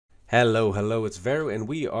Hello, hello, it's Veru, and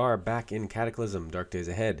we are back in Cataclysm, Dark Days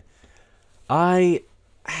Ahead. I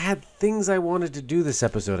had things I wanted to do this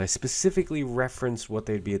episode. I specifically referenced what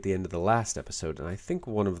they'd be at the end of the last episode, and I think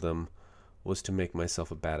one of them was to make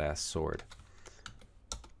myself a badass sword.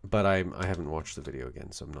 But I haven't watched the video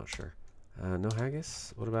again, so I'm not sure. No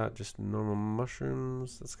haggis? What about just normal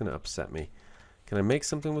mushrooms? That's going to upset me. Can I make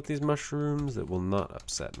something with these mushrooms that will not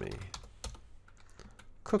upset me?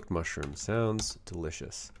 Cooked mushroom sounds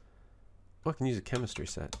delicious. Oh, I can use a chemistry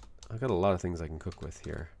set. I've got a lot of things I can cook with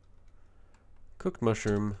here. Cooked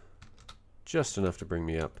mushroom, just enough to bring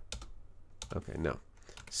me up. Okay, no.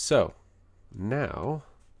 So, now,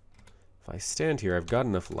 if I stand here, I've got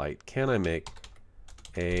enough light. Can I make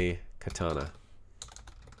a katana?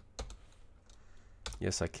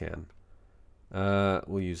 Yes, I can.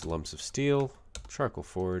 We'll use lumps of steel, charcoal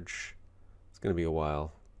forge. It's going to be a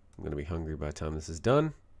while. I'm going to be hungry by the time this is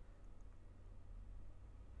done.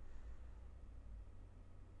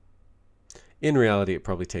 In reality, it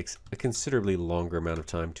probably takes a considerably longer amount of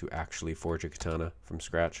time to actually forge a katana from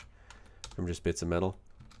scratch, from just bits of metal.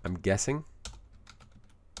 I'm guessing.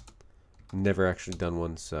 Never actually done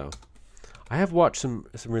one, so. I have watched some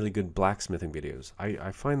really good blacksmithing videos.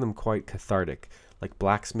 I find them quite cathartic, like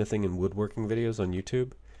blacksmithing and woodworking videos on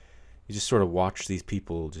YouTube. You just sort of watch these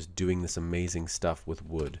people just doing this amazing stuff with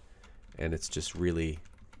wood, and it's just really,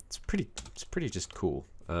 it's pretty just cool.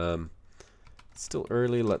 It's still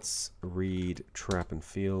early. Let's read Trap and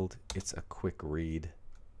Field. It's a quick read.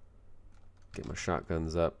 Get my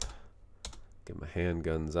shotguns up. Get my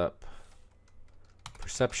handguns up.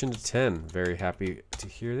 Perception to 10. Very happy to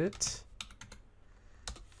hear it.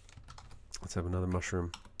 Let's have another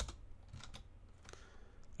mushroom.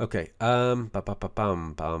 Okay. What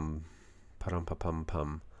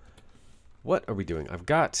are we doing? I've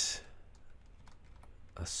got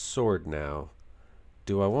a sword now.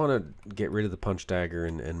 Do I want to get rid of the punch dagger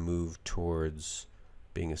and move towards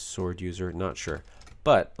being a sword user? Not sure.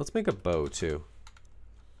 But let's make a bow too.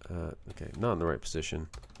 Okay, not in the right position.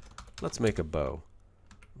 Let's make a bow.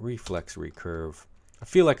 Reflex, recurve. I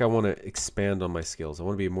feel like I want to expand on my skills. I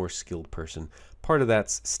want to be a more skilled person. Part of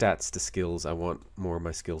that's stats to skills. I want more of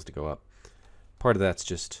my skills to go up. Part of that's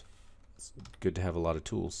just it's good to have a lot of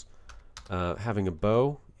tools. Having a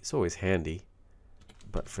bow is always handy.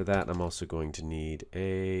 But for that, I'm also going to need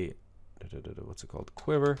a, what's it called?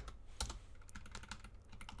 Quiver.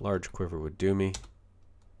 Large quiver would do me.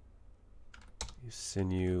 Use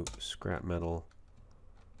sinew, scrap metal.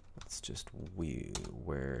 Let's just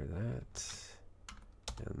wear that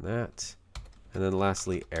and that. And then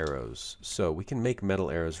lastly, arrows. So we can make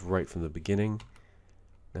metal arrows right from the beginning.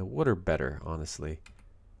 Now, what are better, honestly?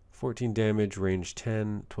 14 damage, range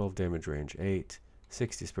 10, 12 damage, range 8,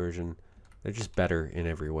 60 dispersion. They're just better in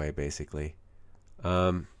every way, basically.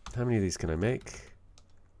 How many of these can I make?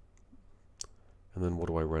 And then what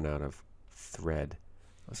do I run out of? Thread.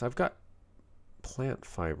 So I've got plant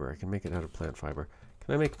fiber. I can make it out of plant fiber.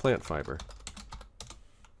 Can I make plant fiber?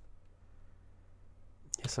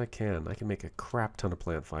 Yes, I can. I can make a crap ton of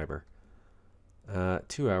plant fiber.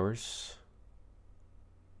 2 hours.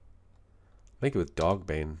 Make it with dog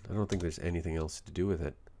bane. I don't think there's anything else to do with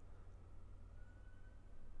it.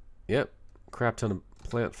 Yep. Crap ton of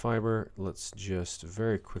plant fiber. Let's just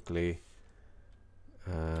very quickly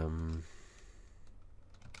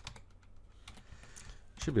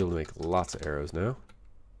should be able to make lots of arrows now.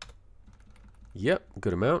 Yep,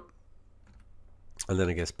 good amount. And then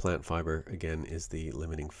I guess plant fiber again is the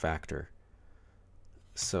limiting factor.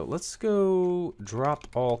 So let's go drop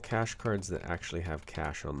all cash cards that actually have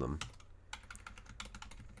cash on them.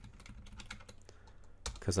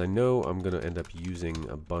 Because I know I'm going to end up using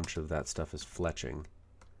a bunch of that stuff as fletching.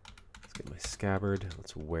 Let's get my scabbard.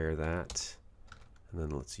 Let's wear that. And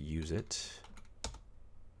then let's use it.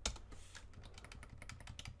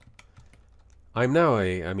 I'm now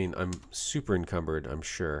I'm super encumbered, I'm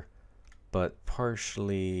sure. But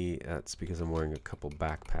partially that's because I'm wearing a couple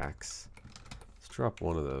backpacks. Let's drop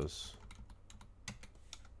one of those.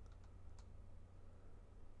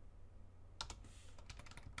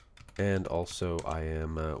 And also I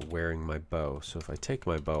am wearing my bow. So if I take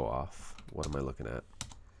my bow off, what am I looking at?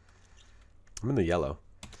 I'm in the yellow.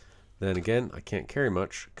 Then again, I can't carry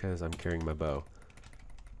much because I'm carrying my bow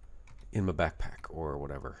in my backpack or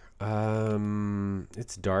whatever.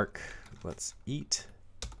 It's dark. Let's eat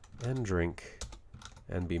and drink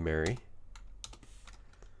and be merry.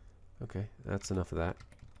 Okay, that's enough of that.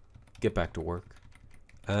 Get back to work.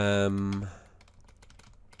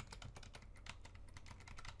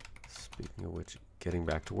 Speaking of which, getting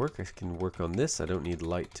back to work, I can work on this. I don't need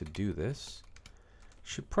light to do this.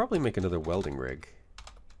 Should probably make another welding rig.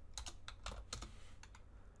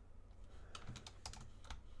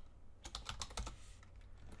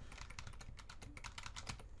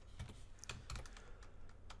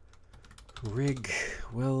 Rig,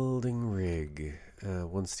 welding rig.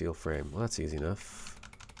 One steel frame. Well, that's easy enough.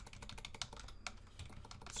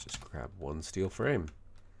 Let's just grab one steel frame.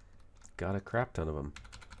 Got a crap ton of them.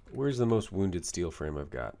 Where's the most wounded steel frame I've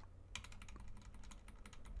got?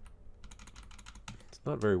 It's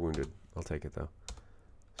not very wounded. I'll take it though.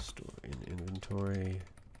 Store in inventory.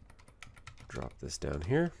 Drop this down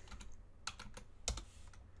here.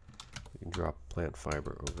 We can drop plant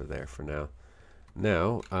fiber over there for now.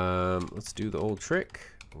 Now, let's do the old trick.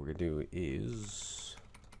 What we're gonna do is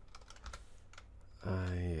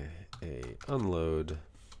unload,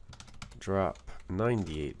 drop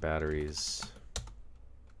 98 batteries.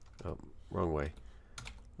 Oh, wrong way.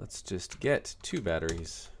 Let's just get 2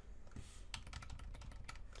 batteries.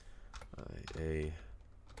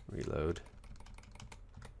 Reload.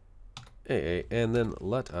 And then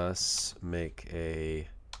let us make a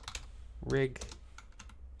rig,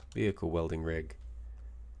 vehicle welding rig.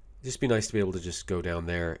 Just be nice to be able to just go down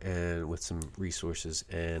there and with some resources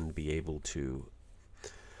and be able to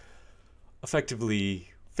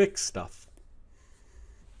effectively fix stuff.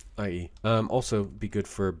 I.e., also be good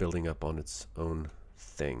for building up on its own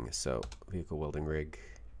thing. So vehicle welding rig.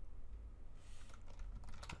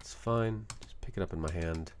 That's fine. Just pick it up in my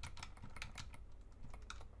hand.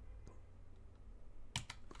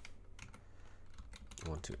 I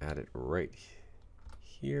want to add it right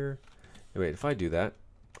here. Wait, if I do that,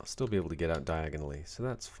 I'll still be able to get out diagonally, so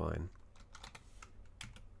that's fine.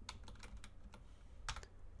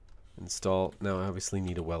 Install. Now I obviously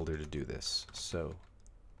need a welder to do this, so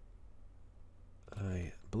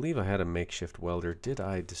I believe I had a makeshift welder. Did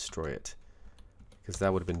I destroy it? Because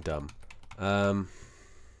that would have been dumb.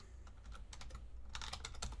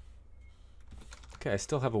 Okay, I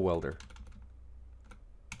still have a welder.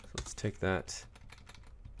 So let's take that.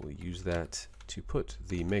 We'll use that to put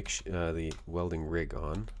the the welding rig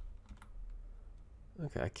on.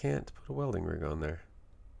 Okay, I can't put a welding rig on there.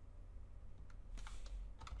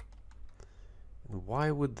 And why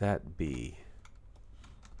would that be?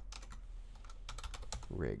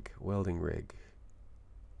 Rig, welding rig.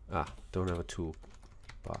 Ah, don't have a tool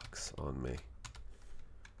box on me.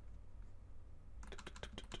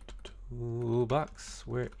 Toolbox,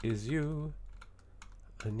 where is you?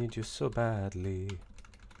 I need you so badly.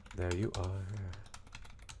 There you are.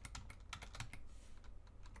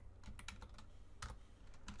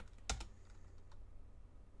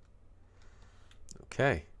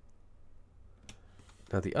 Okay.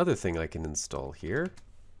 Now the other thing I can install here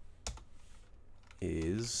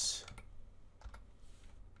is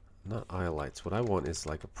not eye lights. What I want is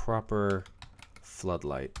like a proper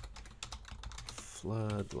floodlight.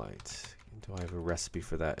 Floodlight. Do I have a recipe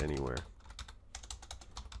for that anywhere?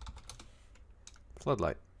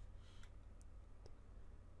 Floodlight.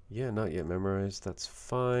 Yeah, not yet memorized. That's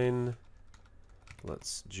fine.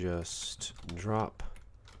 Let's just drop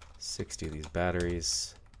 60 of these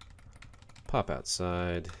batteries. Pop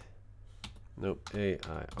outside. Nope.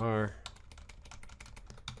 AIR.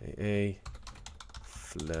 AA.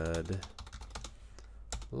 Flood.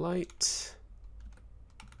 Light.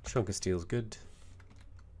 Chunk of steel is good.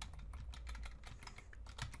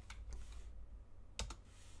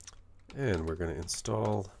 And we're going to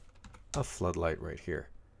install a floodlight right here.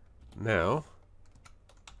 Now,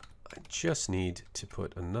 I just need to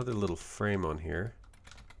put another little frame on here.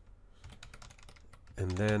 And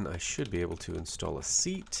then I should be able to install a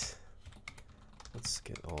seat. Let's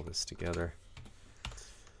get all this together.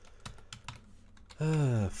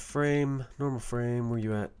 Frame, normal frame, where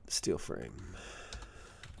you at? Steel frame.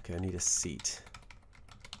 Okay, I need a seat.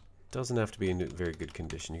 Doesn't have to be in very good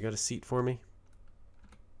condition. You got a seat for me?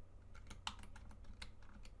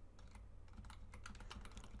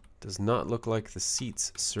 Does not look like the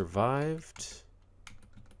seats survived.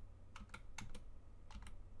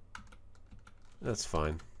 That's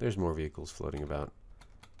fine. There's more vehicles floating about.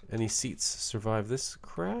 Any seats survive this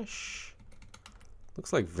crash?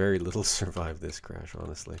 Looks like very little survived this crash,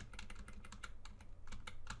 honestly.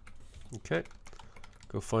 Okay.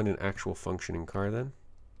 Go find an actual functioning car then.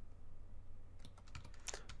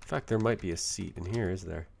 In fact, there might be a seat in here, is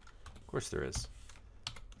there? Of course there is.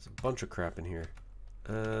 There's a bunch of crap in here.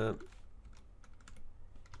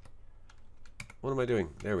 What am I doing?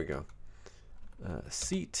 There we go.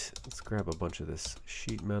 Seat. Let's grab a bunch of this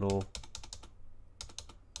sheet metal.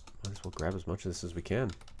 Might as well grab as much of this as we can.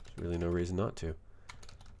 There's really no reason not to.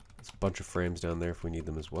 There's a bunch of frames down there if we need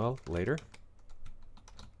them as well later.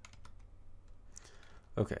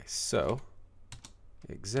 Okay, so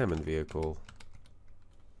examine vehicle.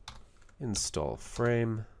 Install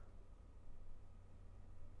frame.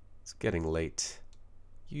 It's getting late.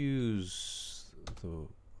 Use the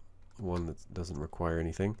one that doesn't require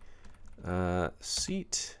anything.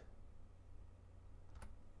 Seat.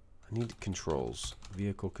 I need controls.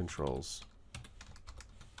 Vehicle controls.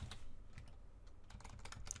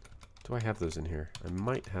 Do I have those in here? I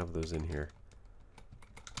might have those in here.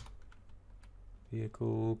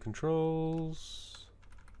 Vehicle controls.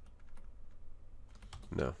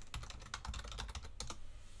 No.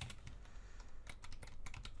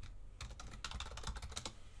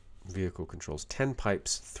 Vehicle controls. 10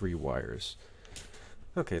 pipes, 3 wires.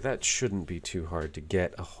 Okay, that shouldn't be too hard to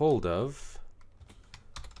get a hold of.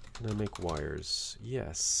 Can I make wires?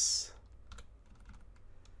 Yes.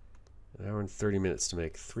 An hour and 30 minutes to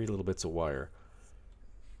make 3 little bits of wire.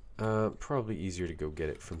 Probably easier to go get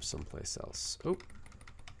it from someplace else. Oh.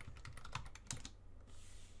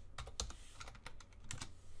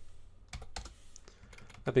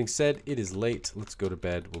 That being said, it is late. Let's go to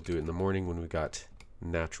bed. We'll do it in the morning when we got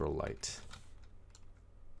natural light.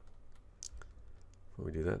 Before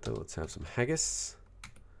we do that, though, let's have some haggis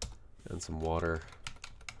and some water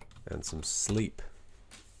and some sleep.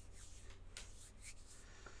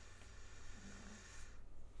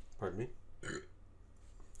 Pardon me?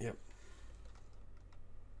 Yep.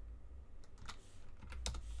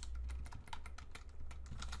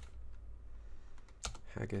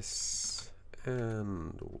 Haggis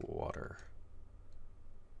and water.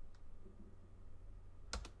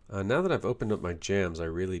 Now that I've opened up my jams, I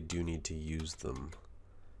really do need to use them.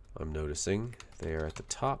 I'm noticing they are at the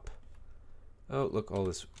top. Oh, look, all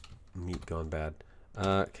this meat gone bad.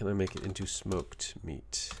 Can I make it into smoked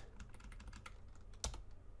meat?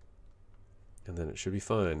 And then it should be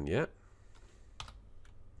fine. Yeah.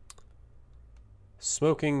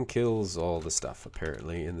 Smoking kills all the stuff,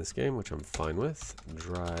 apparently, in this game, which I'm fine with.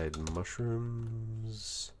 Dried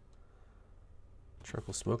mushrooms.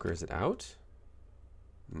 Charcoal smoker, is it out?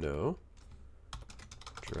 No.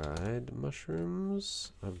 Dried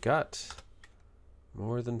mushrooms. I've got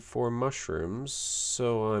more than 4 mushrooms,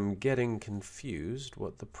 so I'm getting confused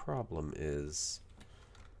what the problem is.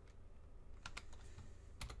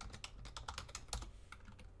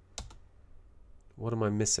 What am I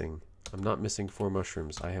missing? I'm not missing 4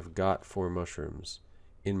 mushrooms. I have got 4 mushrooms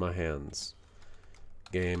in my hands.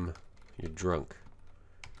 Game, you're drunk.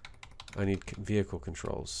 I need vehicle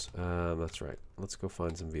controls. That's right. Let's go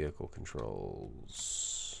find some vehicle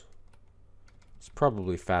controls. It's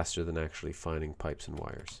probably faster than actually finding pipes and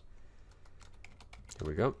wires. Here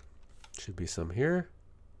we go. Should be some here.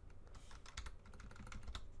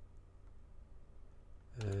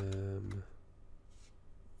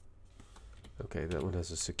 Okay, that one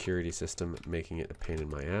has a security system, making it a pain in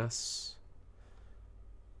my ass.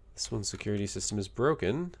 This one's security system is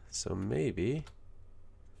broken, so maybe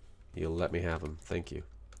you'll let me have them. Thank you.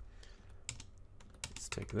 Let's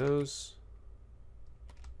take those.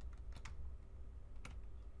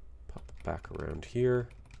 Pop it back around here.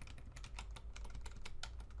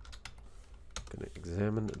 Gonna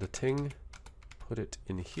examine the ting. Put it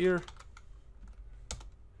in here.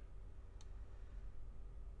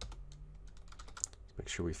 Make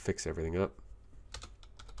sure we fix everything up.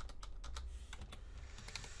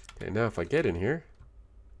 Okay, now if I get in here,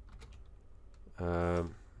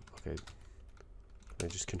 okay, I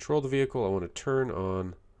just control the vehicle. I want to turn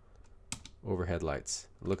on overhead lights.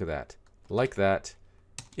 Look at that. Like that,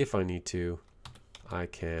 if I need to, I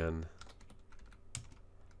can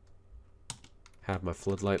have my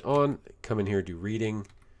floodlight on, come in here, do reading,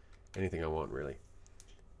 anything I want, really.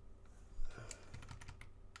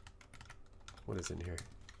 What is in here?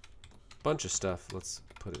 Bunch of stuff. Let's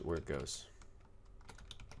put it where it goes.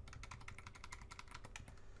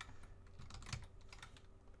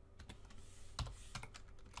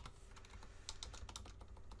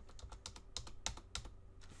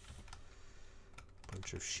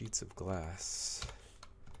 Bunch of sheets of glass.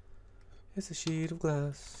 It's a sheet of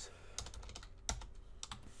glass.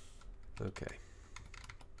 Okay.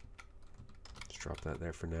 Let's drop that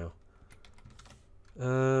there for now.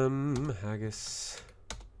 Haggis,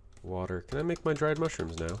 water. Can I make my dried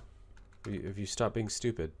mushrooms now? Have you stopped being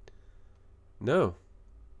stupid? No.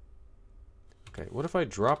 Okay, what if I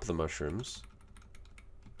drop the mushrooms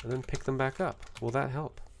and then pick them back up? Will that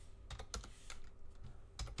help?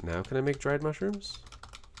 Now can I make dried mushrooms?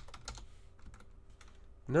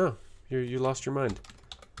 No, you lost your mind.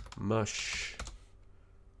 Mush.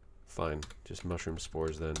 Fine, just mushroom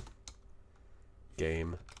spores then.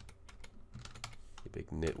 Game. Big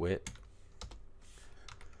nitwit.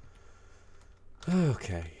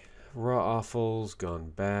 Okay. Raw offals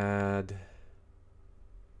gone bad.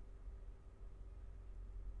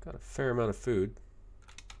 Got a fair amount of food.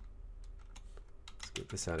 Let's get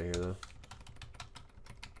this out of here though.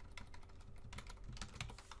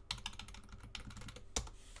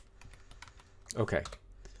 Okay.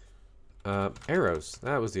 Arrows.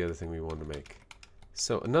 That was the other thing we wanted to make.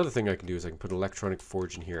 So another thing I can do is I can put an electronic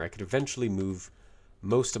forge in here. I could eventually move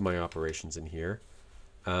most of my operations in here.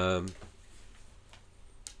 I'm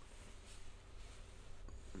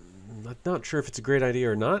not sure if it's a great idea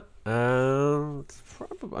or not.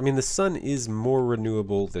 Probably, I mean, the sun is more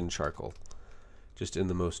renewable than charcoal, just in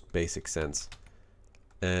the most basic sense.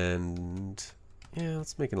 And yeah,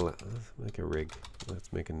 let's make a rig.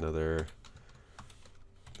 Let's make another.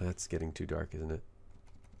 That's getting too dark, isn't it?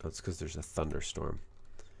 Oh, it's because there's a thunderstorm.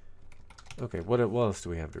 Okay, what else do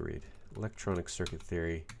we have to read? Electronic circuit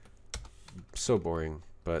theory. So boring,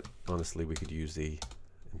 but honestly, we could use the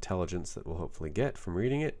intelligence that we'll hopefully get from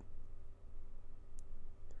reading it.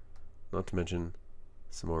 Not to mention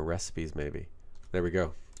some more recipes, maybe. There we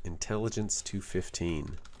go. Intelligence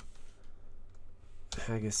 215.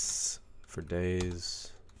 Haggis for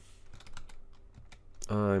days.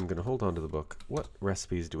 I'm going to hold on to the book. What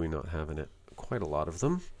recipes do we not have in it? Quite a lot of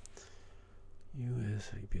them.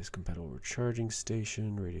 UPS compatible recharging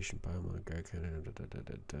station, radiation biomod,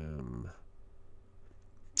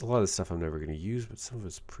 a lot of this stuff I'm never going to use, but some of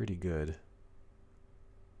it's pretty good.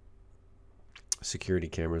 Security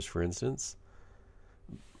cameras, for instance.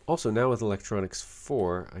 Also, now with Electronics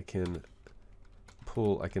 4, I can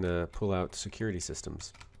pull out security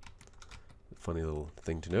systems. Funny little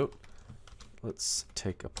thing to note. Let's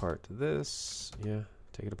take apart this. Yeah,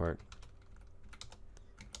 take it apart.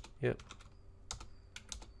 Yep.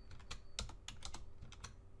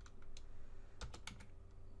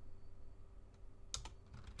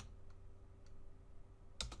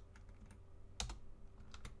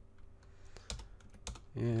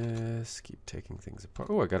 Yes, keep taking things apart.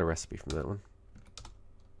 Oh, I got a recipe from that one.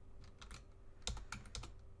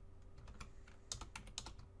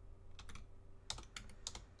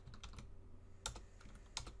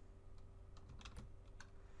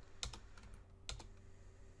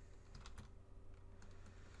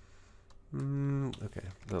 Okay,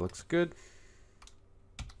 that looks good.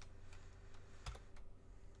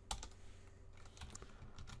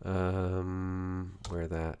 Where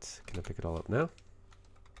that? Can I pick it all up now?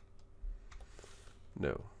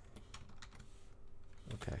 No.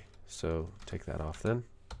 Okay, so take that off then.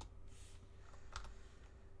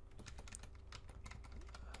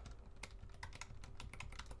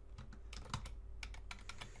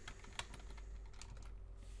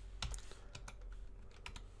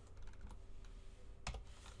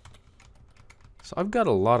 So I've got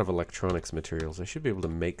a lot of electronics materials. I should be able to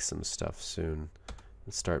make some stuff soon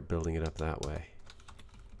and start building it up that way.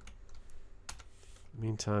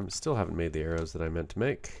 Meantime, still haven't made the arrows that I meant to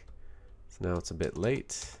make. So now it's a bit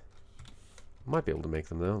late. Might be able to make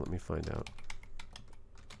them though. Let me find out.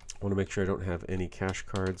 I want to make sure I don't have any cash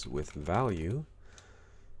cards with value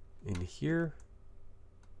in here.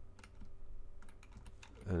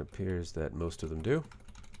 And it appears that most of them do.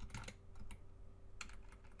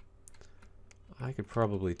 I could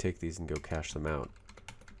probably take these and go cash them out.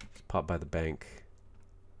 Just pop by the bank.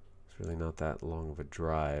 It's really not that long of a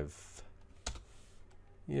drive.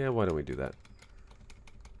 Yeah, why don't we do that?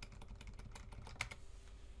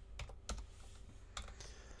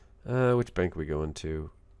 Which bank are we going to?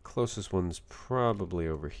 Closest one's probably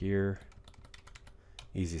over here.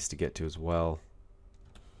 Easiest to get to as well.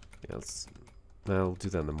 Yeah, I'll do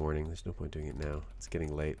that in the morning. There's no point doing it now. It's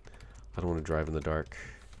getting late. I don't want to drive in the dark.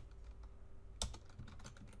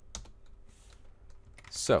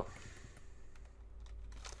 So,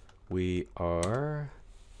 we are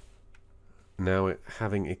now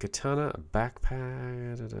having a katana, a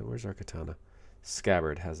backpack. Where's our katana?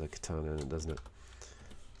 Scabbard has a katana in it, doesn't it?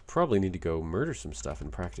 Probably need to go murder some stuff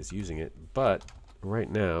and practice using it, but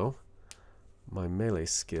right now, my melee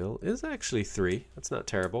skill is actually 3. That's not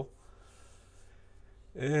terrible.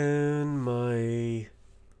 And my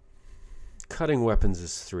cutting weapons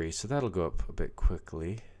is 3, so that'll go up a bit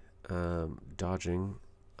quickly. Dodging.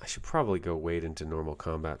 I should probably go wade into normal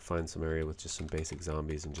combat, find some area with just some basic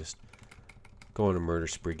zombies, and just go on a murder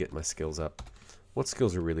spree, get my skills up. What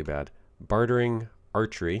skills are really bad? Bartering,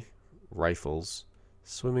 archery, rifles,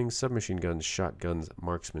 swimming, submachine guns, shotguns,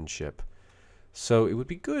 marksmanship. So it would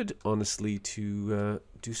be good, honestly, to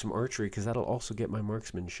do some archery, because that'll also get my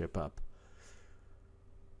marksmanship up.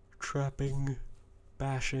 Trapping,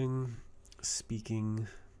 bashing, speaking.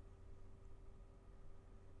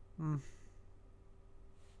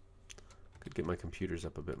 Could get my computers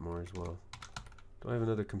up a bit more as well. Do I have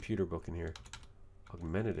another computer book in here?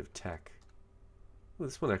 Augmentative tech. Well,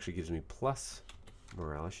 this one actually gives me plus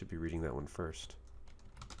morale. I should be reading that one first.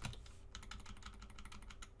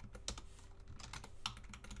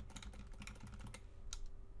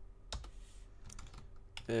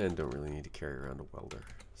 And don't really need to carry around a welder,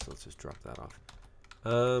 so let's just drop that off.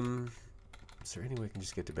 Is there any way I can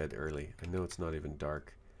just get to bed early? I know it's not even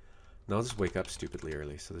dark. And I'll just wake up stupidly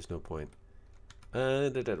early, so there's no point.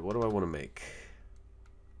 What do I want to make?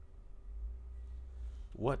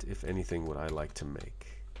 What, if anything, would I like to make?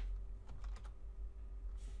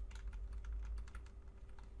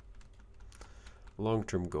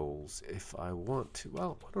 Long-term goals. If I want to,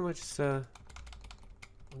 well, why don't I just I'll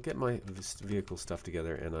get my vehicle stuff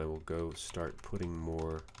together and I will go start putting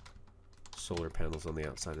more solar panels on the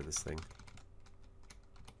outside of this thing.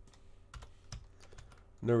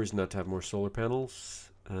 No reason not to have more solar panels.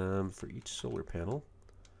 For each solar panel,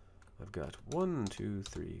 I've got 1, 2,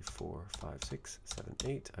 3, 4, 5, 6, 7,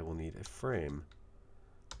 8. I will need a frame.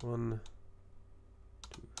 1,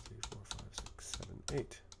 2, 3, 4, 5, 6, 7,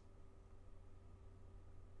 8.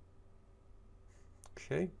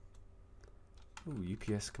 Okay. Ooh,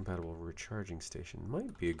 UPS compatible recharging station.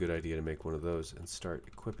 Might be a good idea to make one of those and start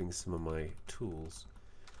equipping some of my tools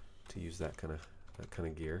to use that kind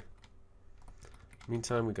of gear.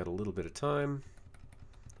 Meantime, we got a little bit of time.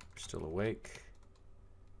 We're still awake.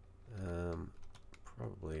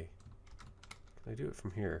 Probably. Can I do it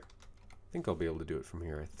from here? I think I'll be able to do it from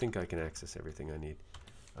here. I think I can access everything I need.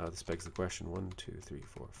 This begs the question. 1, 2, 3,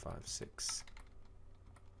 4, 5, 6.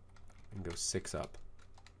 I can go 6 up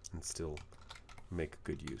and still make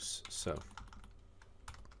good use. So.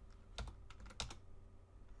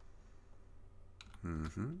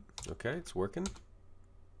 Okay, it's working.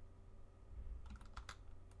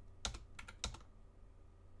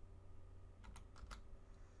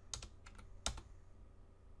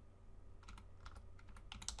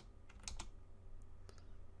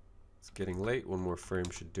 Getting late. One more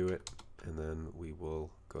frame should do it, and then we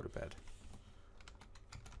will go to bed.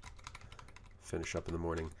 Finish up in the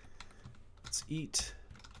morning. Let's eat,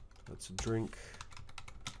 let's drink,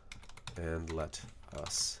 and let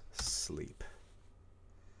us sleep.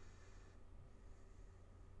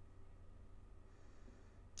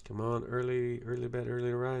 Come on, early bed,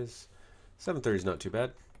 early rise. 7:30 is not too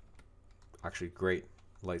bad. Actually, great.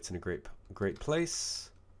 Lights in a great place.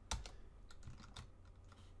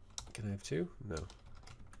 Can I have 2? No.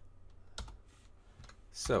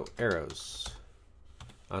 So, arrows.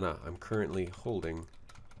 No, I'm currently holding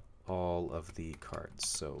all of the cards.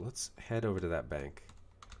 So let's head over to that bank.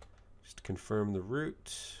 Just confirm the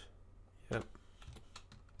route. Yep.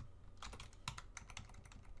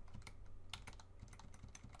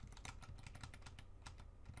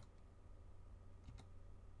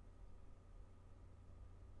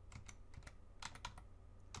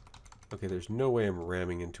 Okay, there's no way I'm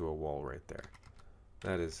ramming into a wall right there.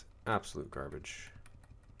 That is absolute garbage.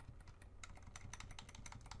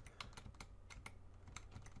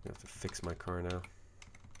 I have to fix my car now.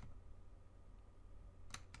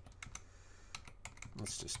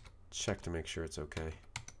 Let's just check to make sure it's okay.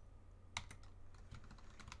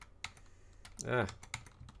 Ah,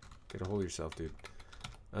 get a hold of yourself, dude.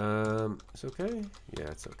 It's okay? Yeah,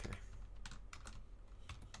 it's okay.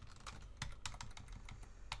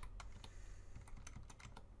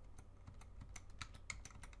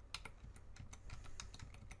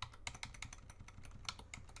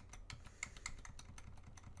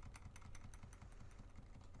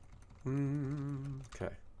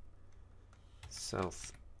 Okay.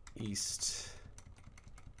 Southeast.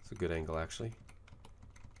 It's a good angle, actually.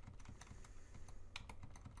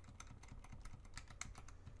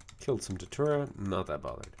 Killed some Datura, not that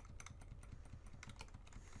bothered.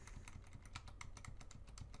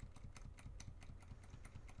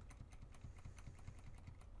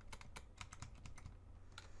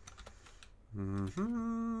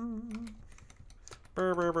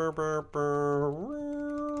 Burr, burr, burr, burr, burr.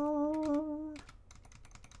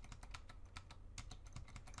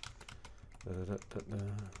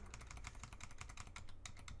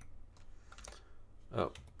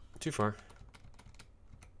 Oh, too far.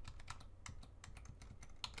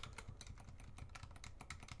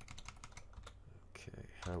 Okay,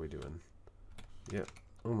 how are we doing? Yep,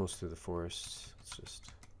 almost through the forest. It's just...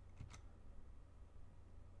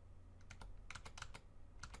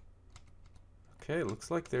 Okay, looks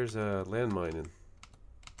like there's a landmine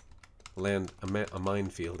a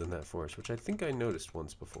minefield in that forest, which I think I noticed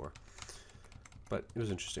once before. But it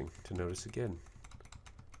was interesting to notice again,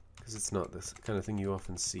 because it's not this kind of thing you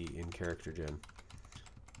often see in character gen.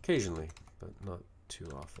 Occasionally, but not too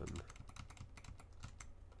often.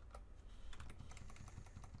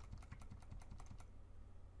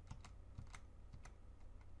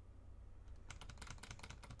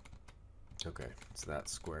 Okay, it's that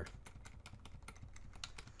square.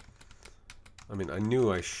 I mean, I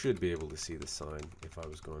knew I should be able to see the sign if I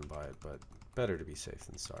was going by it, but better to be safe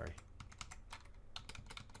than sorry.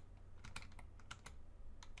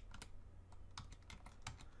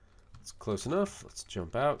 It's close enough. Let's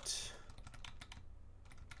jump out.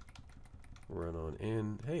 Run on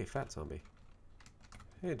in. Hey, fat zombie.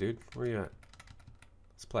 Hey, dude, where you at?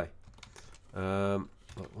 Let's play.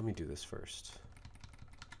 Let me do this first.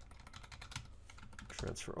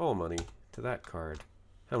 Transfer all money to that card.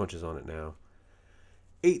 How much is on it now?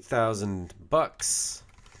 8,000 bucks.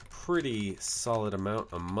 Pretty solid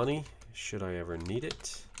amount of money, should I ever need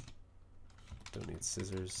it. Don't need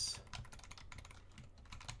scissors.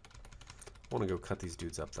 I want to go cut these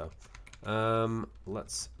dudes up, though.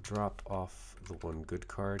 Let's drop off the one good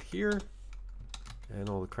card here. And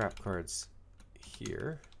all the crap cards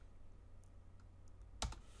here.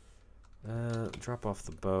 Drop off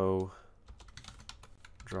the bow.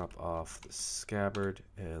 Drop off the scabbard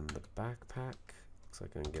and the backpack. Looks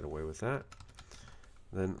like I can get away with that.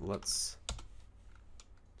 Then let's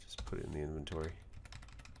just put it in the inventory.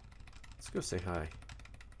 Let's go say hi.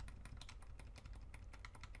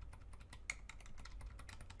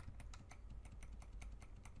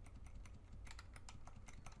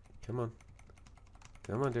 Come on.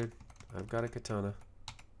 Come on, dude. I've got a katana.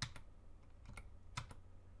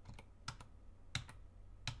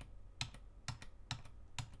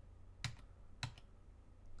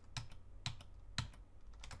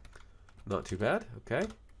 Not too bad. Okay.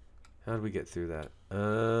 How did we get through that?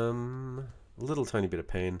 A little tiny bit of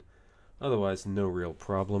pain. Otherwise, no real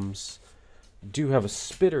problems. Do have a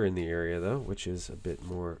spitter in the area, though, which is a bit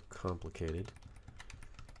more complicated.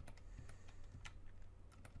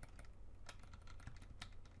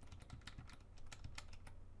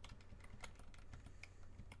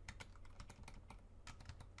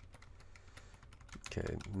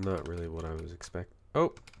 Okay, not really what I was expecting.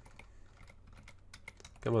 Oh!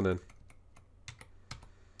 Come on in.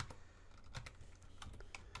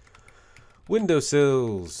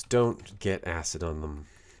 Windowsills! Don't get acid on them.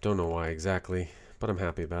 Don't know why exactly, but I'm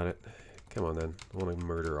happy about it. Come on then. I want to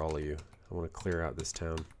murder all of you. I want to clear out this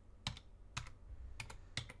town.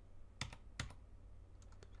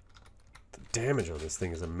 The damage on this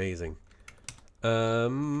thing is amazing.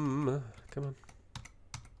 Come on.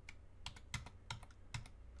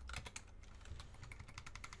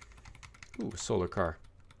 Ooh, solar car.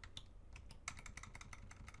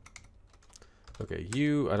 Okay,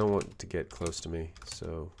 I don't want to get close to me,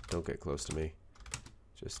 so don't get close to me.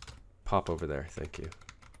 Just pop over there, thank you.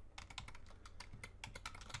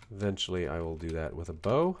 Eventually I will do that with a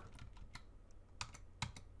bow.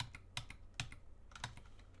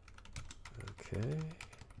 Okay.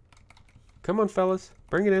 Come on, fellas.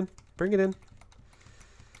 Bring it in. Bring it in.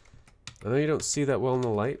 I know you don't see that well in the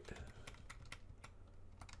light.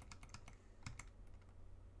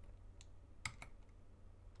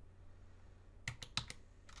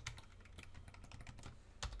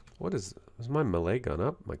 What is my melee gun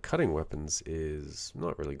up? My cutting weapons is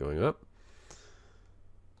not really going up.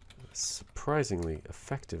 Surprisingly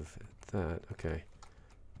effective at that. Okay.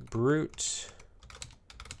 Brute.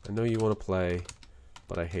 I know you want to play,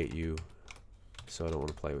 but I hate you, so I don't want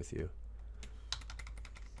to play with you.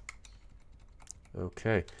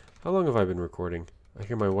 Okay. How long have I been recording? I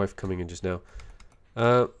hear my wife coming in just now.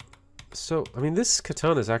 So, I mean, this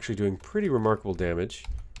katana is actually doing pretty remarkable damage.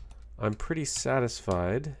 I'm pretty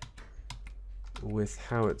satisfied with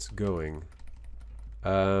how it's going.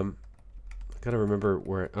 I gotta remember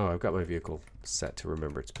where... Oh, I've got my vehicle set to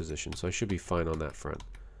remember its position, so I should be fine on that front.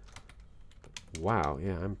 Wow,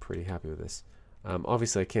 yeah, I'm pretty happy with this.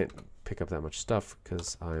 Obviously, I can't pick up that much stuff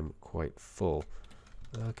because I'm quite full.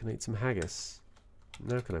 Can I eat some haggis?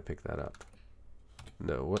 Now can I pick that up?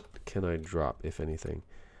 No, what can I drop, if anything?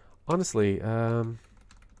 Honestly, I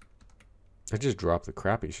just dropped the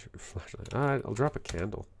crappy flashlight. I'll drop a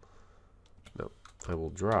candle. No, I will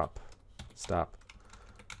drop. Stop.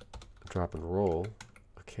 Drop and roll.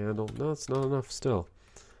 A candle. No, it's not enough still.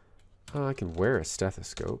 I can wear a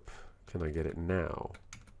stethoscope. Can I get it now?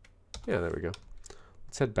 Yeah, there we go.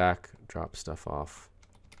 Let's head back. Drop stuff off.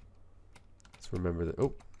 Let's remember that.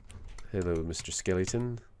 Oh, hello, Mr.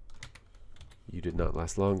 Skeleton. You did not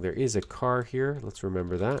last long. There is a car here. Let's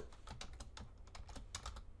remember that.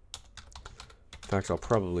 In fact, I'll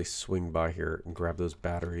probably swing by here and grab those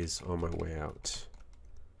batteries on my way out.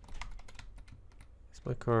 Is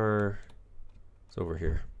my car... It's over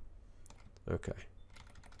here. Okay.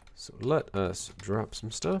 So let us drop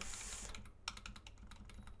some stuff.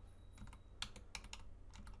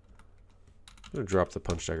 I'm going to drop the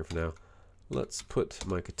punch dagger for now. Let's put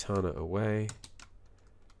my katana away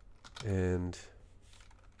and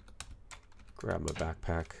grab my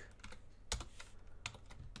backpack.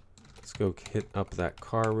 Let's go hit up that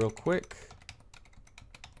car real quick.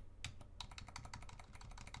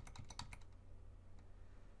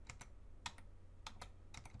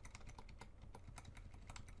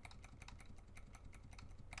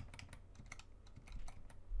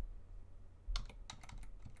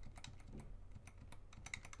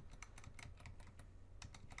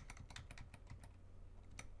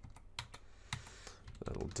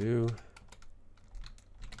 That'll do.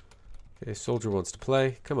 Okay, soldier wants to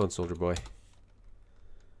play. Come on, soldier boy.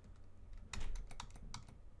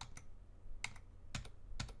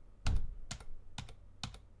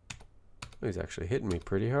 Oh, he's actually hitting me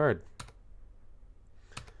pretty hard.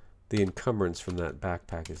 The encumbrance from that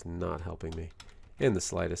backpack is not helping me in the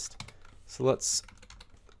slightest. So let's...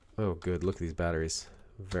 Oh, good. Look at these batteries.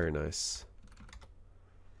 Very nice.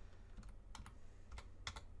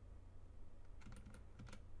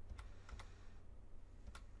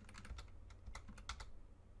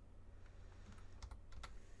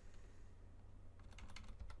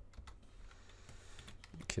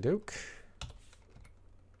 Okey-doke.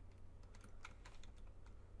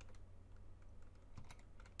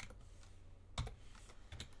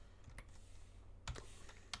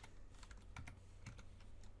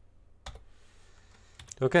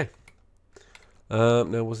 Okay.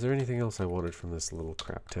 Now, was there anything else I wanted from this little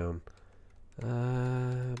crap town?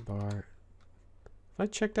 Bar. Have I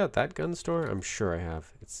checked out that gun store? I'm sure I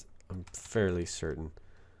have. I'm fairly certain.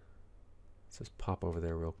 Let's just pop over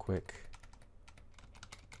there real quick.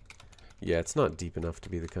 Yeah, it's not deep enough to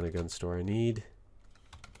be the kind of gun store I need.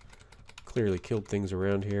 Clearly killed things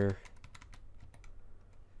around here.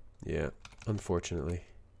 Yeah, unfortunately.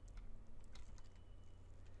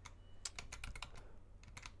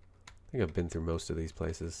 I think I've been through most of these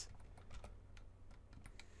places.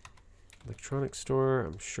 Electronics store,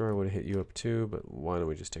 I'm sure I would have hit you up too, but why don't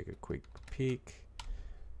we just take a quick peek?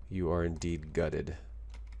 You are indeed gutted.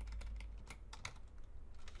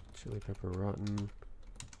 Chili pepper rotten.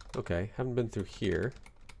 Okay, haven't been through here.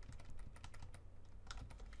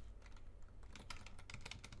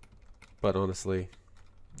 But honestly,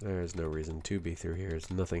 there's no reason to be through here.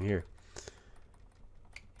 There's nothing here.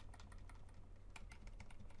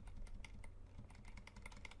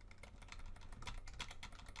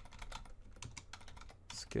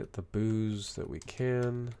 Let's get the booze that we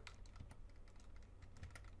can.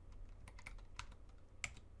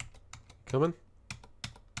 Coming?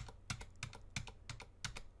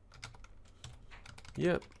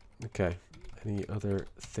 Yep. Okay. Any other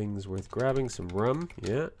things worth grabbing? Some rum.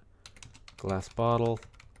 Yeah. Glass bottle.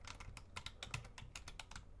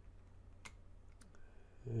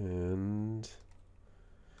 And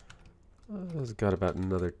I've got about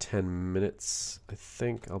another 10 minutes. I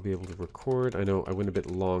think I'll be able to record. I know I went a bit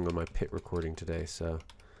long on my pit recording today, so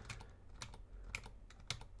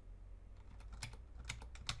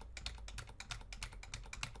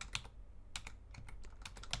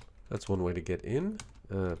that's one way to get in.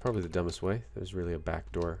 Probably the dumbest way. There's really a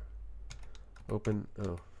back door. Open.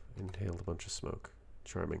 Oh, inhaled a bunch of smoke.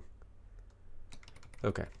 Charming.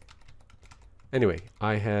 Okay. Anyway,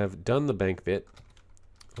 I have done the bank bit.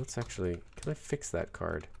 Let's actually... Can I fix that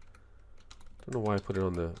card? Don't know why I put it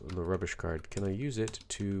on the rubbish card. Can I use it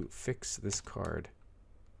to fix this card?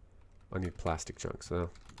 I need plastic chunks. So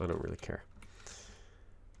I don't really care.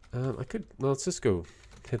 I could... Well, let's just go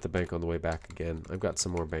hit the bank on the way back again. I've got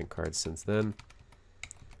some more bank cards since then.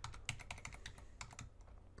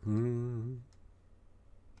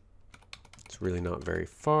 It's really not very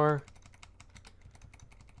far.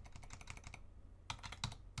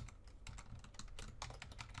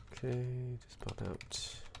 Okay, just pop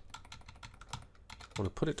out. I want to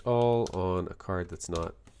put it all on a card that's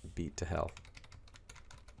not beat to hell.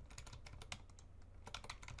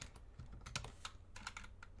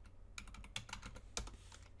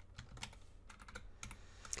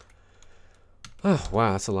 Oh,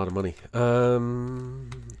 wow, that's a lot of money.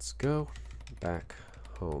 Let's go back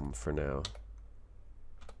home for now.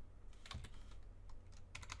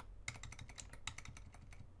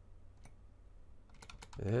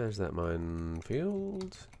 There's that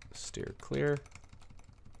minefield. Steer clear.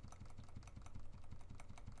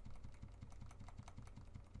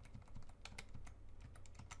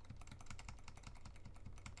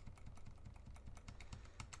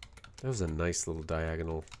 That was a nice little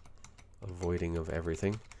diagonal avoiding of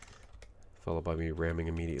everything, followed by me ramming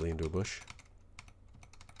immediately into a bush.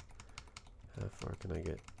 How far can I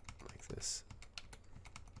get like this?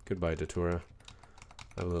 Goodbye, Datura.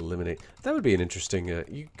 I will eliminate. That would be an interesting,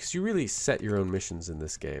 because you really set your own missions in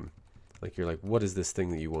this game. Like, you're like, what is this thing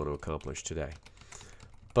that you want to accomplish today?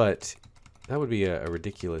 But That would be a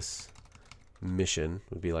ridiculous mission.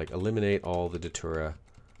 It would be like eliminate all the datura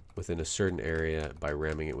within a certain area by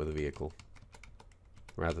ramming it with a vehicle,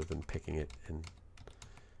 rather than picking it and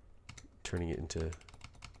turning it into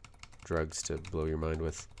drugs to blow your mind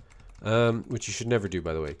with. Which you should never do,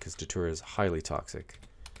 by the way, because datura is highly toxic.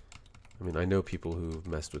 I mean, I know people who've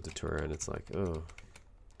messed with datura, and it's like, oh,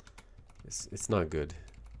 it's not good.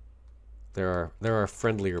 There are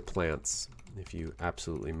friendlier plants if you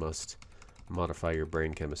absolutely must modify your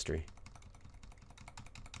brain chemistry.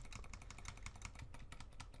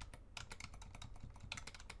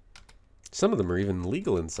 Some of them are even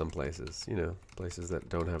legal in some places, you know, places that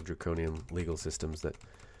don't have draconian legal systems that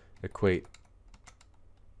equate,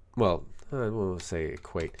 well, I won't say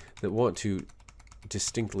equate, that want to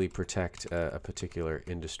distinctly protect a particular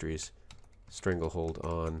industry's stranglehold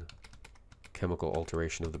on chemical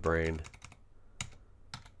alteration of the brain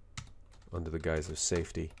under the guise of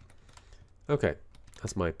safety. Okay,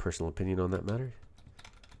 that's my personal opinion on that matter.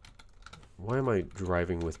 Why am I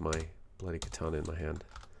driving with my bloody katana in my hand?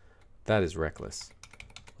 That is reckless.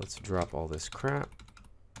 Let's drop all this crap.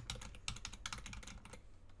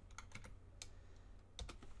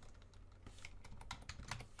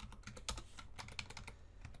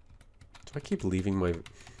 Do I keep leaving my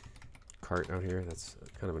cart out here? That's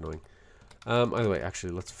kind of annoying. By the way,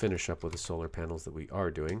 actually, let's finish up with the solar panels that we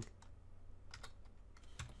are doing.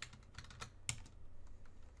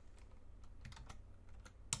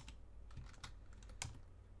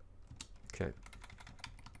 Okay.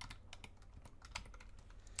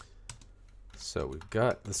 So we've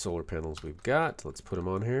got the solar panels we've got. Let's put them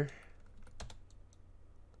on here.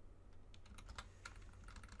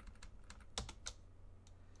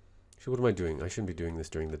 So what am I doing? I shouldn't be doing this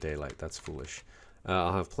during the daylight. That's foolish.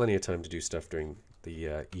 I'll have plenty of time to do stuff during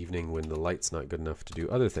the evening when the light's not good enough to do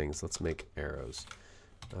other things. Let's make arrows.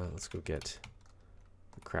 Let's go get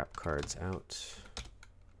the crap cards out.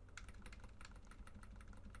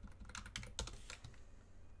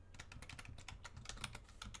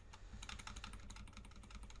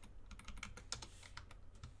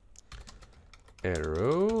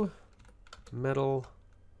 Arrow, metal,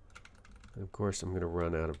 and of course I'm going to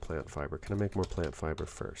run out of plant fiber. Can I make more plant fiber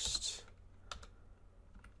first?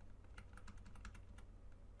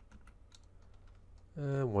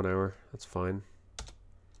 One hour, that's fine.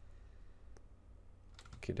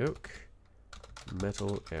 Okie doke.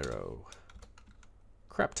 Metal arrow.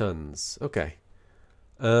 Crap tons. Okay.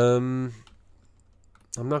 I'm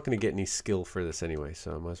not going to get any skill for this anyway,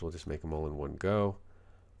 so I might as well just make them all in one go.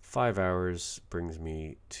 5 hours brings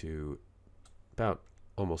me to about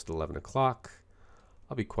almost 11 o'clock.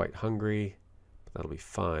 I'll be quite hungry, but that'll be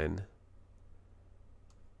fine.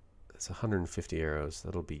 That's 150 arrows.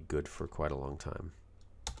 That'll be good for quite a long time.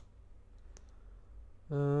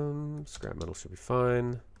 Scrap metal should be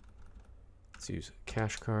fine. Let's use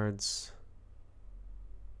cash cards.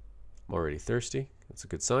 I'm already thirsty. That's a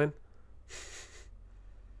good sign.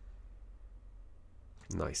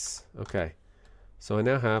 Nice. Okay. So I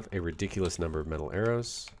now have a ridiculous number of metal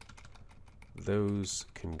arrows. Those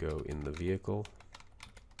can go in the vehicle.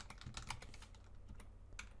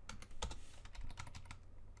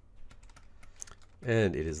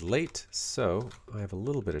 And it is late, so I have a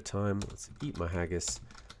little bit of time. Let's eat my haggis,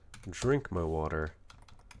 drink my water,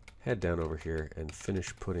 head down over here, and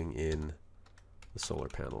finish putting in the solar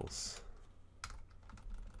panels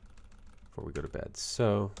before we go to bed.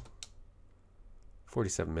 So,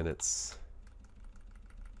 47 minutes.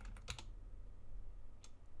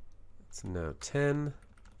 It's now 10.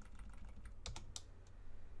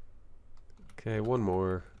 Okay, one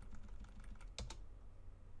more.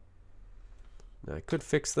 Now I could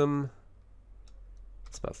fix them.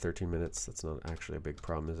 It's about 13 minutes. That's not actually a big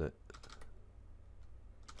problem, is it?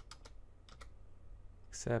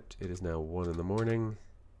 Except it is now 1 in the morning.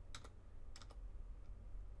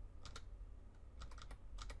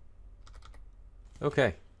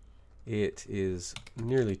 Okay. It is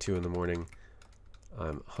nearly 2 in the morning.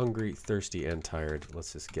 I'm hungry, thirsty, and tired.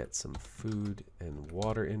 Let's just get some food and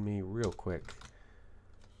water in me real quick.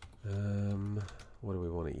 What do we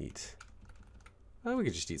want to eat? Oh, we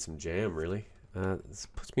could just eat some jam, really. This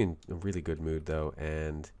puts me in a really good mood, though,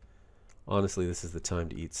 and honestly, this is the time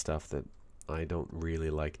to eat stuff that I don't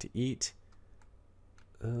really like to eat.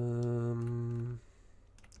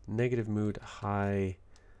 Negative mood, high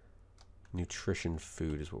nutrition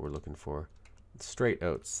food is what we're looking for. Straight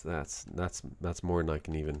oats, that's more than I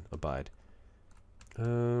can even abide.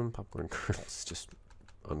 Popcorn kernels, just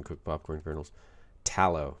uncooked popcorn kernels.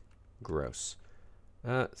 Tallow, gross.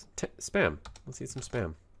 Spam. Let's eat some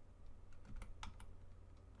spam.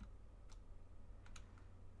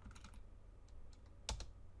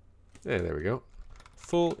 Hey, there we go.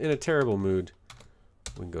 Full in a terrible mood.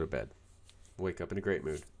 We can go to bed. Wake up in a great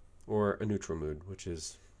mood. Or a neutral mood, which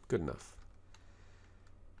is good enough.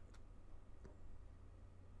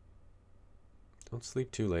 Don't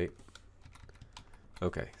sleep too late.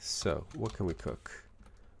 Okay, so what can we cook?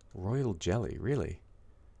 Royal jelly, really?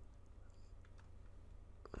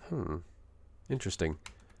 Interesting.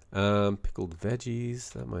 Pickled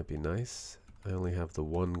veggies, that might be nice. I only have the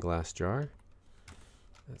one glass jar.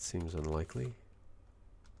 That seems unlikely.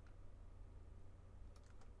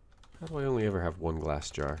 How do I only ever have one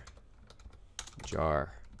glass jar?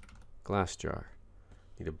 Glass jar.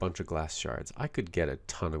 Need a bunch of glass shards. I could get a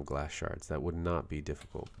ton of glass shards. That would not be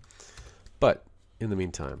difficult. But in the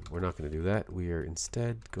meantime, we're not going to do that. We are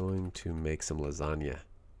instead going to make some lasagna.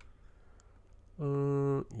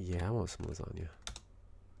 Yeah, I want some lasagna.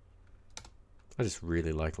 I just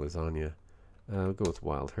really like lasagna. We'll go with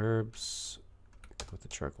wild herbs. Go with the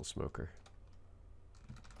charcoal smoker.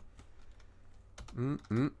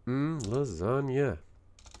 Lasagna.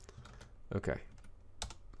 Okay.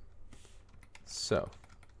 So.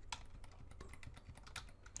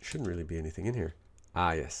 Shouldn't really be anything in here.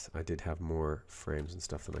 Ah, yes. I did have more frames and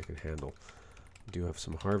stuff than I could handle. I do have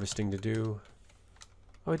some harvesting to do.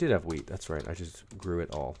 Oh, I did have wheat. That's right. I just grew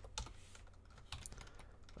it all.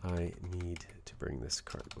 I need to bring this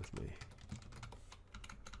cart with me.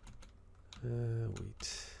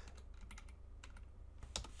 Wheat.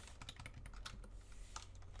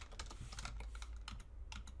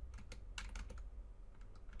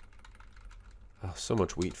 Oh, so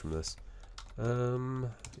much wheat from this.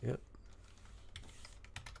 Yep.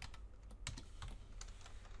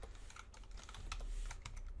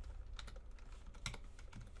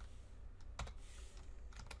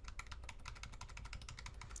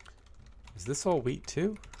 Is this all wheat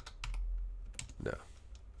too? No.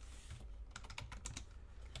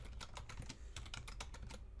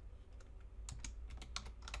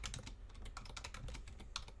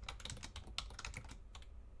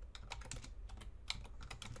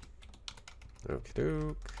 Okie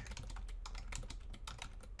doke.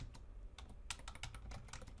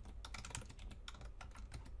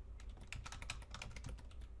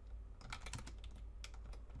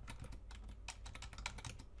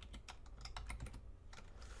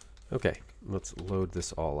 Okay, let's load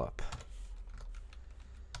this all up.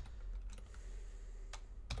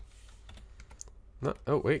 No,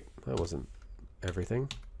 oh wait, that wasn't everything.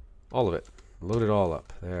 All of it. Load it all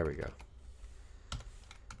up. There we go.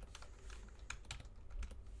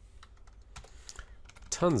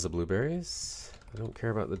 Tons of blueberries. I don't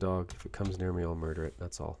care about the dog. If it comes near me, I'll murder it.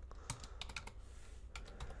 That's all.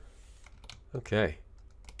 Okay.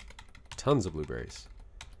 Tons of blueberries.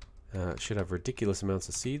 Should have ridiculous amounts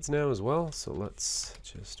of seeds now as well. So let's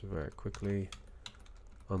just very quickly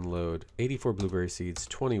unload 84 blueberry seeds,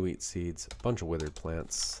 20 wheat seeds, a bunch of withered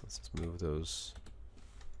plants. Let's just move those.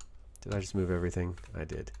 Did I just move everything? I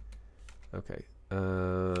did. Okay.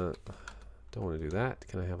 Don't want to do that.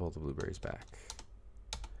 Can I have all the blueberries back?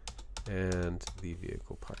 And the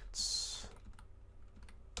vehicle parts.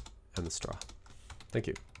 And the straw. Thank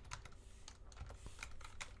you.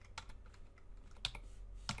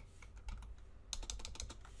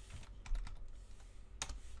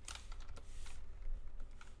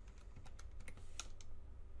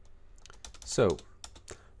 So,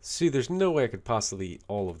 see, there's no way I could possibly eat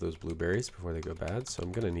all of those blueberries before they go bad, so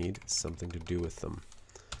I'm going to need something to do with them.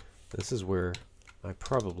 This is where I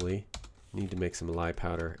probably need to make some lye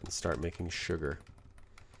powder and start making sugar.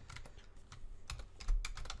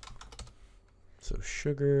 So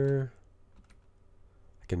sugar,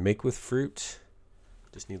 I can make with fruit,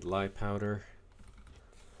 just need lye powder.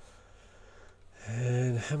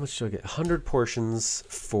 And how much do I get? 100 portions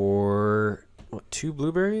for, what, 2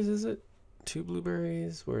 blueberries is it? 2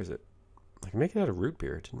 blueberries, where is it? I can make it out of root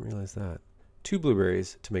beer, didn't realize that. 2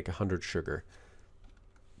 blueberries to make 100 sugar.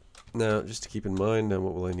 Now, just to keep in mind, now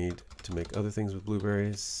what will I need to make other things with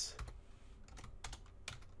blueberries?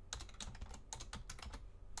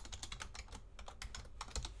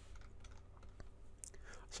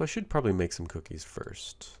 So I should probably make some cookies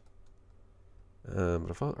first. But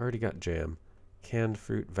I've already got jam. Canned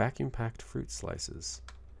fruit, vacuum-packed fruit slices.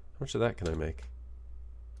 How much of that can I make?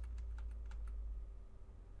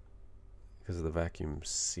 Because of the vacuum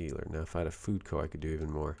sealer. Now, if I had a food co, I could do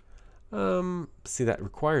even more. See, that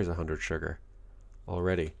requires 100 sugar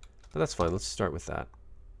already. But that's fine. Let's start with that.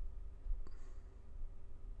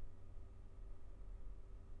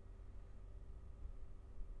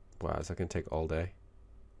 Wow, is that going to take all day?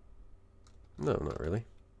 No, not really.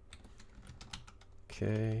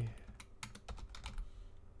 Okay.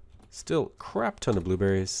 Still, crap ton of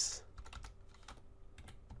blueberries.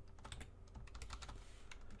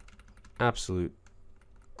 absolute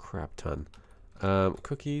crap ton.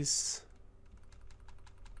 Cookies.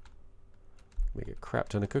 Make a crap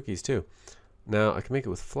ton of cookies too. Now I can make it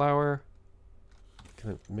with flour.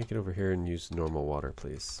 Can I make it over here and use normal water,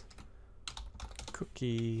 please?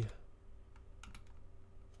 Cookie.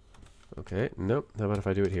 Okay, nope. How about if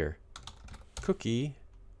I do it here? Cookie.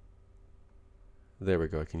 There we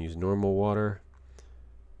go. I can use normal water.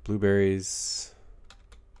 Blueberries.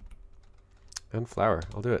 And flour.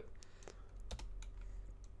 I'll do it.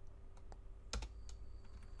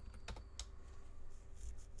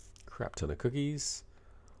 Crap ton of cookies.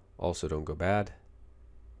 Also don't go bad.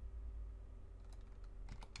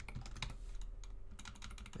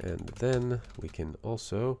 And then we can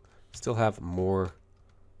also still have more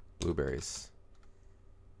blueberries.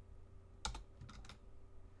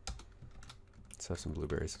 Let's have some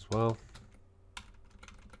blueberries as well.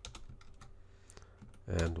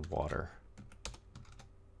 And water.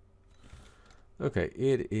 Okay,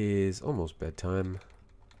 it is almost bedtime.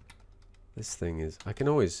 This thing is, I can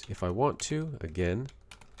always, if I want to, again,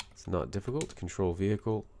 it's not difficult, control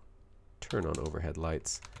vehicle, turn on overhead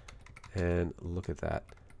lights, and look at that.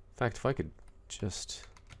 In fact, if I could just,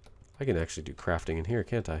 I can actually do crafting in here,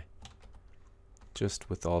 can't I? Just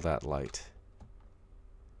with all that light.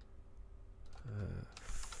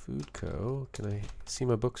 Food Co. Can I see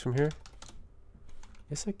my books from here?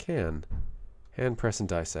 Yes, I can. Hand press and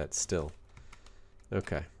die set still.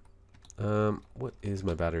 Okay. What is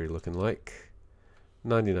my battery looking like?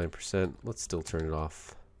 99%. Let's still turn it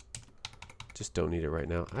off. Just don't need it right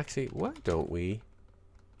now. Actually, why don't we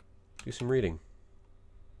do some reading?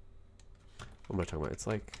 What am I talking about? It's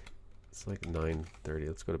like 9:30.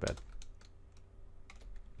 Let's go to bed.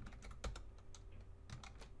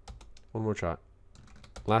 One more shot.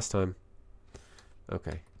 Last time.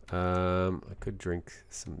 Okay. I could drink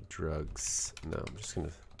some drugs. No, I'm just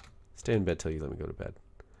gonna stay in bed till you let me go to bed.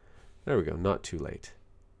 There we go. Not too late.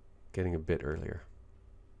 Getting a bit earlier.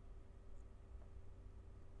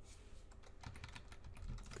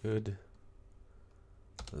 Good.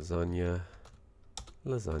 Lasagna.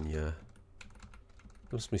 Lasagna.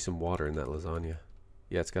 There must be some water in that lasagna.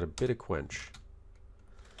 Yeah, it's got a bit of quench.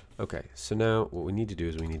 Okay, so now what we need to do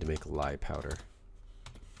is we need to make lye powder.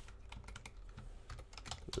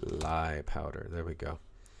 Lye powder. There we go.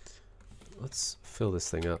 Let's fill this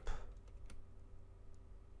thing up.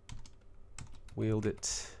 Wield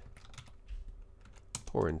it.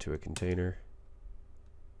 Pour into a container.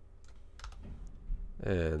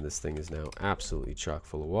 And this thing is now absolutely chock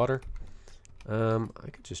full of water. I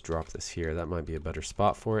could just drop this here. That might be a better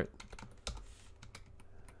spot for it.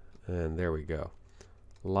 And there we go.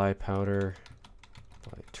 Lye powder.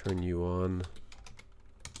 If I turn you on,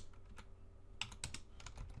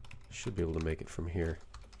 should be able to make it from here.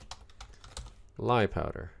 Lye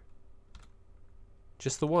powder.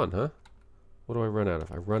 Just the one, huh? What do I run out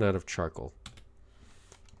of? I run out of charcoal.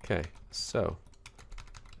 Okay, so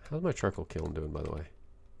how's my charcoal kiln doing, by the way?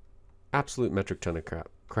 Absolute metric ton of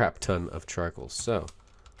crap ton of charcoal. So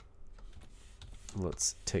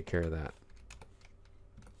let's take care of that.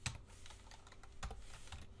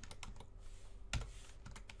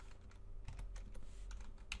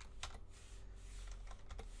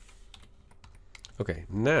 Okay,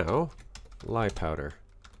 now lye powder.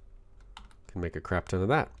 Can make a crap ton of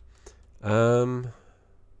that. Don't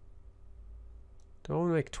want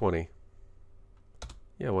to make 20.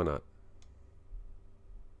 Yeah, why not?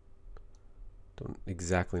 Don't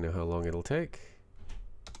exactly know how long it'll take.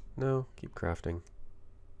 No, keep crafting.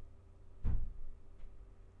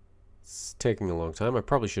 It's taking a long time. I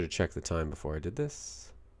probably should have checked the time before I did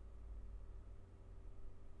this.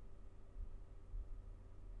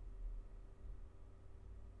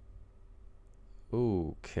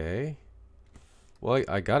 Okay. Well,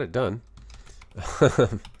 I got it done.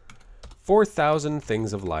 4,000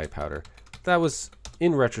 things of lye powder. That was,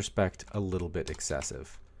 in retrospect, a little bit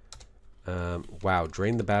excessive. Wow,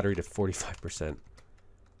 drained the battery to 45%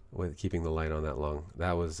 with keeping the light on that long.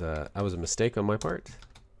 That was a mistake on my part.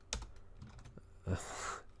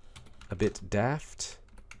 A bit daft.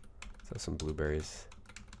 Let's have some blueberries.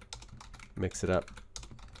 Mix it up.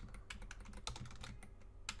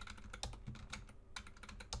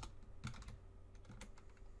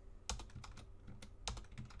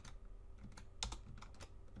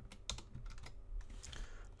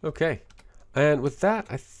 Okay, and with that,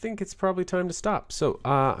 I think it's probably time to stop. So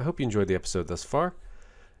I hope you enjoyed the episode thus far.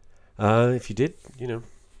 If you did, you know,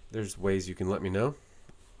 there's ways you can let me know.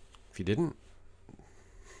 If you didn't,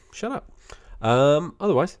 shut up.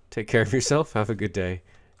 Otherwise, take care of yourself, have a good day,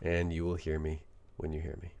 and you will hear me when you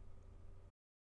hear me.